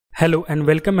Hello and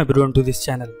welcome everyone to this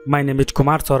channel. My name is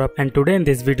Kumar Saurabh and today in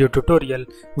this video tutorial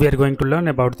we are going to learn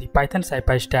about the Python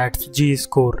Scipy Stats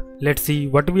Zscore. Let's see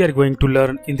what we are going to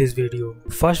learn in this video.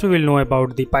 First we will know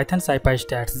about the Python Scipy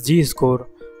Stats Zscore.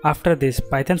 After this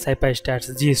Python Scipy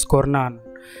Stats Zscore none.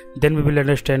 Then we will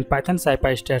understand Python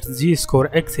Scipy Stats Zscore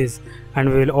axis and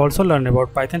we will also learn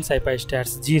about Python Scipy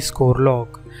Stats Zscore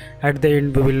log. At the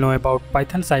end we will know about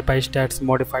Python Scipy Stats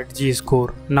modified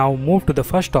Zscore. Now move to the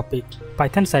first topic,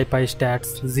 Python Scipy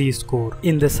Stats Zscore.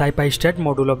 In the Scipy Stat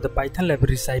module of the Python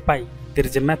library Scipy, there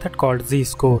is a method called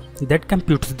Zscore that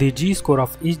computes the Zscore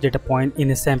of each data point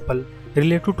in a sample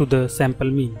related to the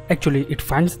sample mean. Actually, it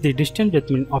finds the distance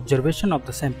between observation of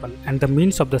the sample and the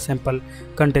means of the sample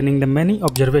containing the many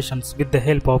observations with the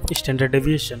help of standard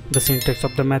deviation. The syntax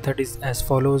of the method is as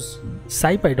follows: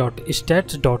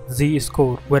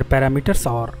 scipy.stats.zscore, where parameters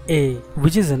are a,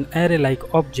 which is an array-like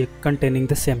object containing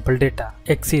the sample data;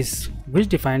 axis, which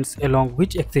defines along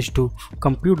which axis to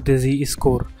compute the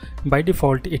z-score. By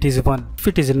default it is 1. If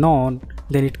it is a non,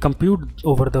 then it computes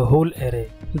over the whole array.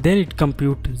 Then it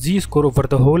computes z-score over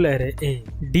the whole array A.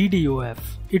 DDOF,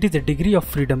 it is a degree of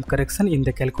freedom correction in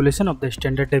the calculation of the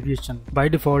standard deviation. By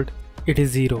default it is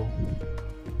 0.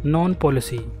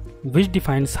 Non-policy, which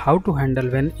defines how to handle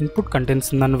when input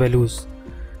contains none values.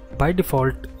 By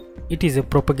default it is a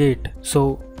propagate,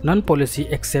 so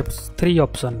non-policy accepts 3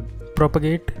 options: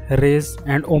 propagate, raise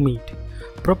and omit.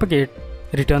 Propagate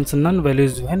returns none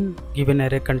values when given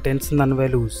array contains none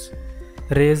values.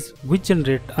 Raise, which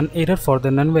generate an error for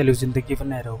the none values in the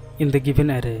given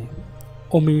array.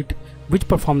 Omit, which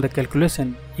perform the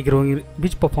calculation ignoring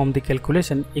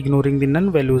the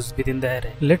none values within the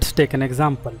array. Let's take an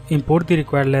example. Import the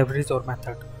required libraries or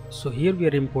method. So here we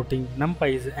are importing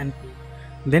numpy is np,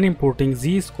 then importing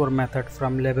zscore method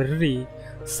from library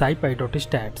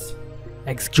scipy.stats.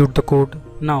 Execute the code.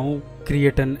 Now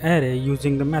create an array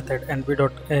using the method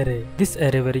np.array. This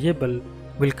array variable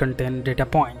will contain data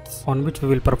points on which we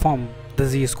will perform the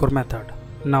zscore method.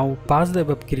 Now pass the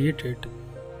above created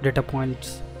data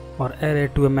points or array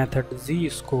to a method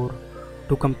zscore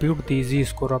to compute the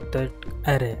zscore of that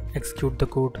array. Execute the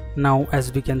code. Now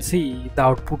as we can see, the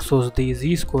output shows the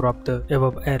zscore of the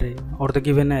above array or the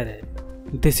given array.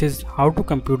 This is how to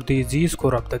compute the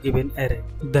z-score of the given array.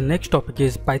 The next topic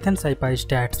is Python Scipy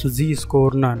Stats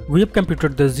Zscore none. We have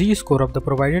computed the z-score of the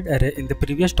provided array in the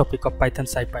previous topic of Python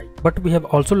Scipy, but we have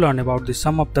also learned about the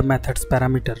sum of the method's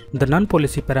parameter. The none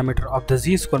policy parameter of the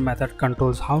z-score method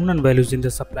controls how none values in the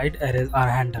supplied arrays are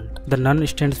handled. The none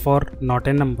stands for not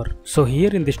a number. So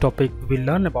here in this topic we will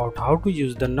learn about how to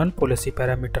use the none policy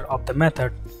parameter of the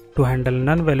method to handle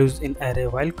none values in array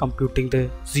while computing the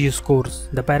z-scores.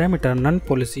 The parameter none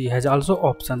policy has also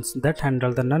options that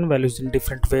handle the none values in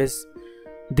different ways.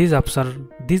 These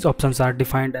options are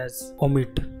defined as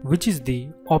omit, which is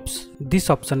this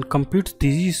option computes the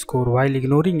z-score while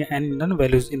ignoring any none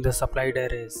values in the supplied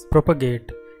arrays. Propagate,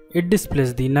 it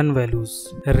displays the none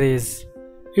values. Raise,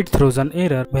 it throws an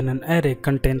error when an array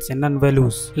contains a none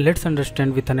values. Let's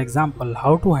understand with an example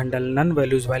how to handle none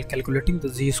values while calculating the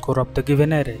z-score of the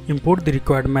given array. Import the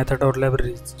required method or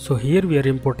libraries. So here we are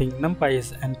importing numpy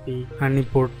is np and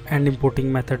importing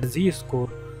method zscore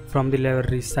from the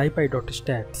library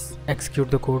scipy.stats. Execute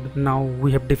the code. Now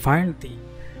we have defined the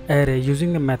array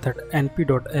using the method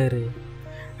np.array,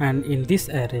 and in this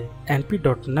array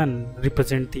np.none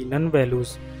represent the none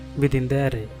values within the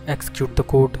array. Execute the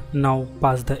code. Now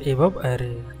pass the above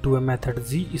array to a method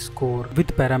zscore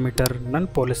with parameter none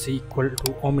policy equal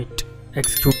to omit.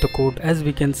 Execute the code. As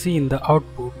we can see in the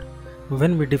output,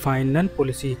 when we define none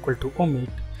policy equal to omit,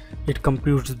 it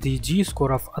computes the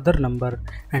z-score of other number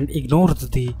and ignores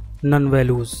the none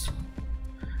values.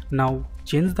 Now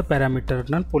change the parameter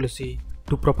none policy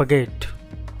to propagate.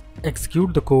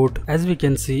 Execute the code. As we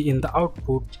can see in the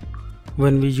output,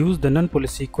 when we use the none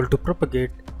policy equal to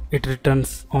propagate, it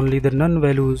returns only the none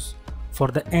values for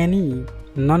the any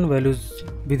none values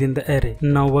within the array.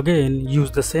 Now again use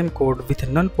the same code with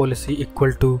none policy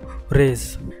equal to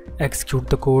raise. Execute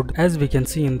the code. As we can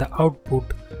see in the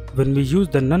output, when we use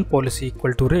the none policy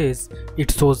equal to raise,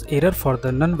 it shows error for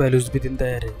the none values within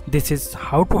the array. This is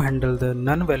how to handle the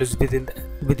none values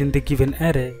within the given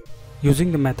array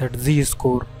using the method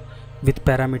zscore with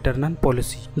parameter none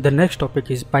policy. The next topic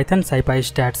is Python Scipy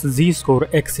Stats Zscore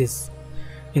axis.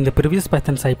 In the previous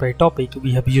Python Scipy topic,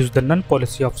 we have used the none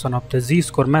policy option of the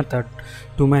zscore method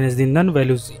to manage the none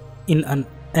values in an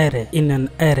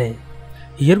array.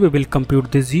 Here we will compute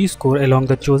the z-score along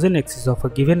the chosen axis of a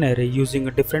given array using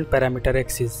a different parameter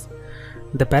axis.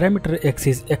 The parameter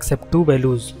axis accepts two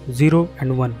values 0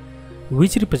 and 1,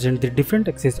 which represent the different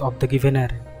axes of the given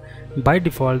array. By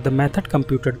default, the method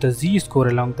computed the z-score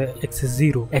along the axis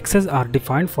 0. Axes are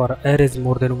defined for arrays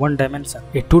more than one dimension.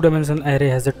 A two-dimensional array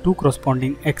has a two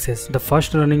corresponding axes. The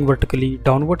first running vertically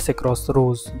downwards across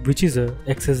rows, which is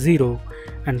axis 0,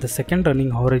 and the second running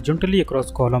horizontally across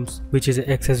columns, which is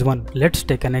axis 1. Let's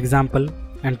take an example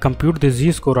and compute the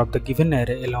z-score of the given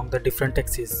array along the different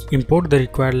axes. Import the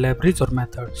required libraries or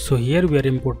methods. So here we are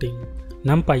importing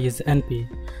numpy is np,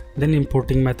 then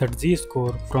importing method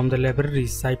zscore from the library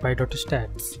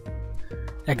scipy.stats.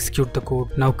 Execute the code.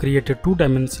 Now create a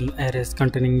two-dimensional arrays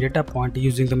containing data point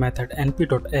using the method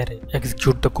np.array.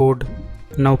 Execute the code.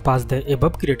 Now pass the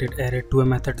above created array to a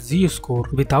method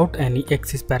zscore without any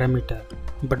axis parameter,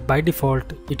 but by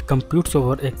default it computes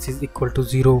over axis equal to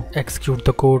 0. Execute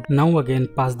the code. Now again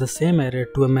pass the same array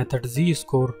to a method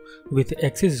zscore with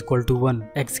axis equal to 1.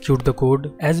 Execute the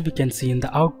code. As we can see in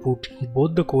the output,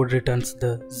 both the code returns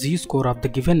the z-score of the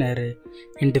given array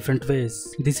in different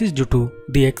ways. This is due to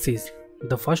the axis.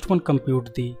 The first one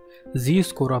computes the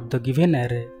z-score of the given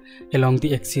array along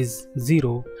the axis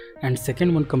 0, and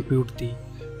second one computes the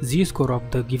z-score of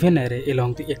the given array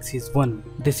along the axis 1.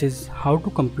 This is how to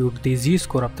compute the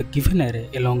z-score of the given array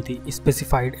along the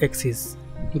specified axis.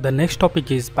 The next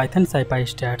topic is Python Scipy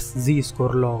Stats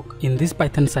Zscore log. In this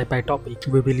Python Scipy topic,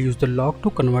 we will use the log to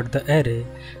convert the array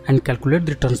and calculate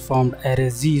the transformed array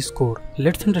z-score.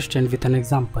 Let's understand with an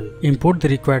example. Import the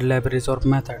required libraries or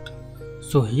method.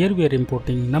 So here we are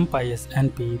importing numpy as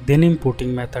np, then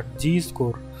importing method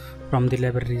zscore from the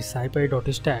library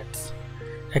scipy.stats.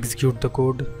 Execute the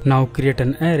code. Now create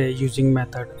an array using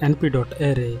method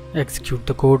np.array. Execute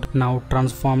the code. Now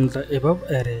transform the above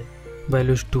array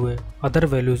values to other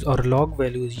values or log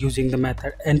values using the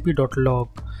method np.log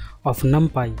of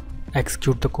numpy.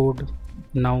 Execute the code.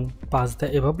 Now pass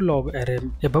the above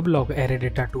log array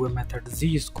data to a method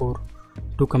zscore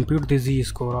to compute the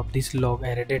z-score of this log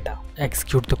array data.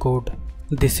 Execute the code.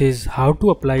 This is how to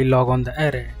apply log on the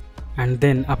array and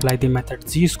then apply the method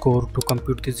zscore to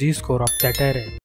compute the z-score of that array.